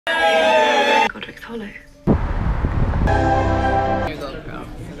How nice. You're the little girl.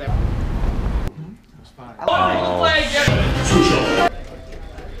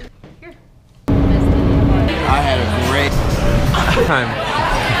 Here. I had a great time.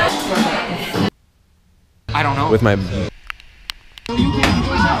 I don't know. With my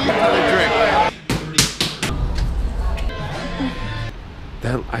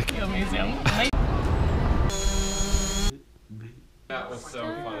that I can't. That was so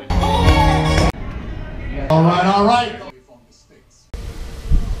funny. All right, all right.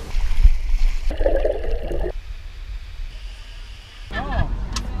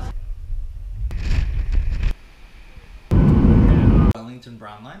 Wellington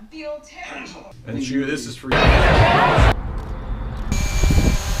Brown line. Feel terrible. And you, this is for you.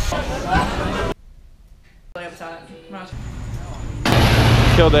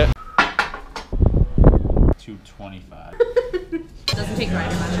 Killed it. 225. Doesn't take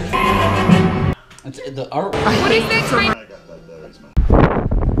Ryder much. It's the art. What is this? I got that there. It's mine.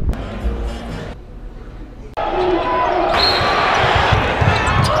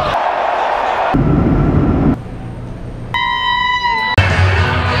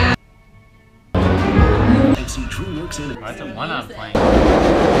 That's a one I'm playing.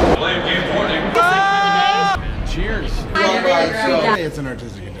 Blame game warning. Cheers. It's an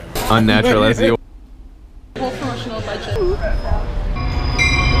artistic endeavor. Unnatural as you. Whole promotional budget.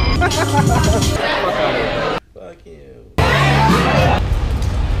 Fuck you.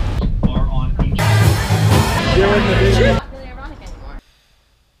 Are on each. You're in the video. Not really ironic anymore.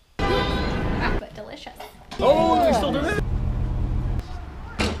 Ah, but delicious. Oh, they still do that?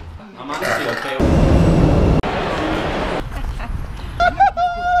 I'm honestly okay.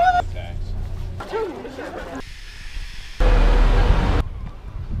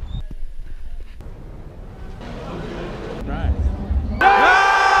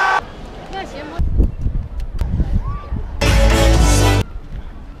 Yes, you have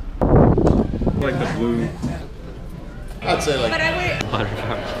Like the blue. I'd say like. But I would.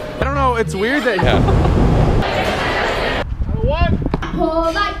 I don't know. It's weird that. Yeah.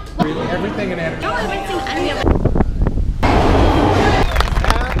 whole life. Everything in energy. No, I haven't seen any of it.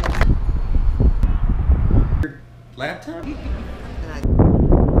 Laptop?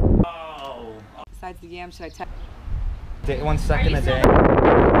 Besides the yam, should I text? 1 second a day.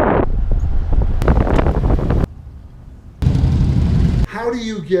 How do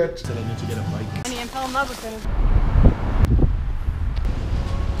you get? I need to get a bike. And fell in love with him.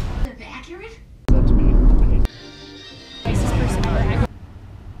 Is it accurate? That to me. Nicest person ever.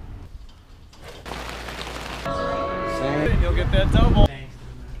 And you'll get that double.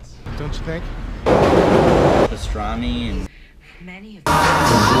 Don't you think? Pastrami and. Many of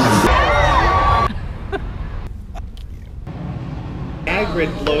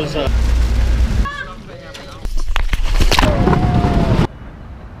Hagrid blows up.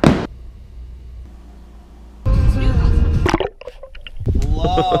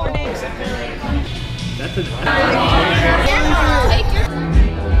 Whoa. That's a.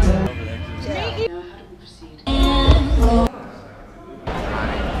 Take your.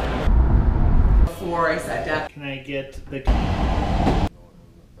 Before I sat down. Can I get the?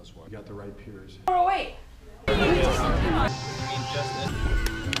 That's why you got the right peers. Oh wait.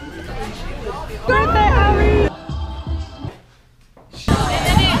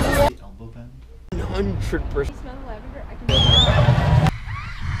 Elbow bend. 100%. Smell the lavender. I can.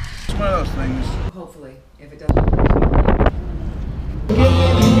 It's one of those things. Hopefully, if it doesn't.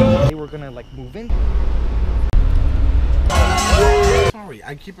 They were gonna like move in. Sorry,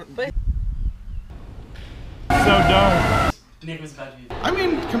 I keep it. So dark. Nick was about to be. I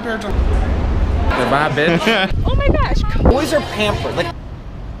mean, compared to. Bye, bitch. Oh my gosh. Boys are pampered. Like.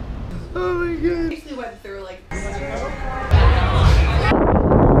 Oh my god. Basically went through like.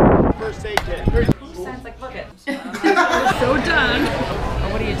 First aid kit. Sounds like look it. So done. Oh,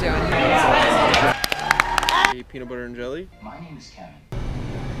 what are you doing? Peanut butter and jelly. My name is Kevin.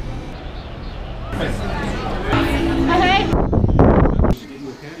 Okay.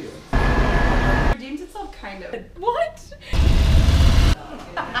 Redeems itself kind of. What?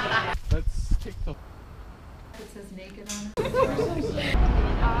 Let's take the. It says naked on it.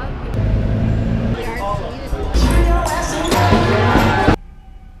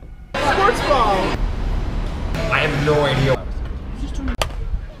 Sports ball. I have no idea.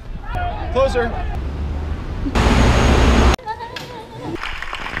 Closer.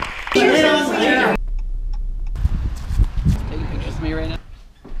 Taking pictures of me right now.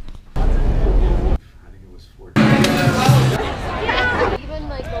 I think it was 40. Even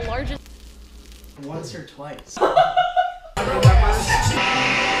like the largest. Once or twice.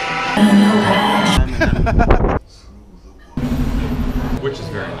 Which is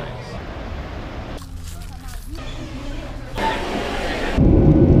very nice.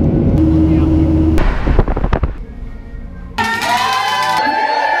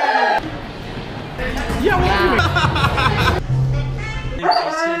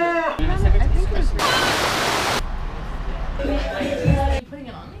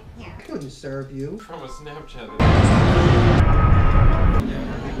 Couldn't serve you. From a Snapchat.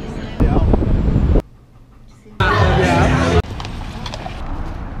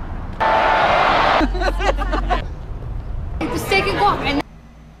 Just take a walk and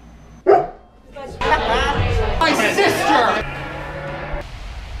My sister!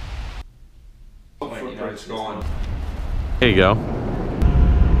 Footprints gone. There you go.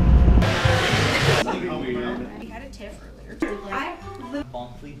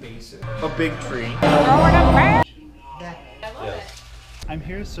 Monthly basis. A big tree. I'm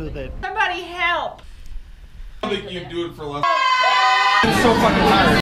here so that somebody help. I think you do it for less. I'm so fucking tired.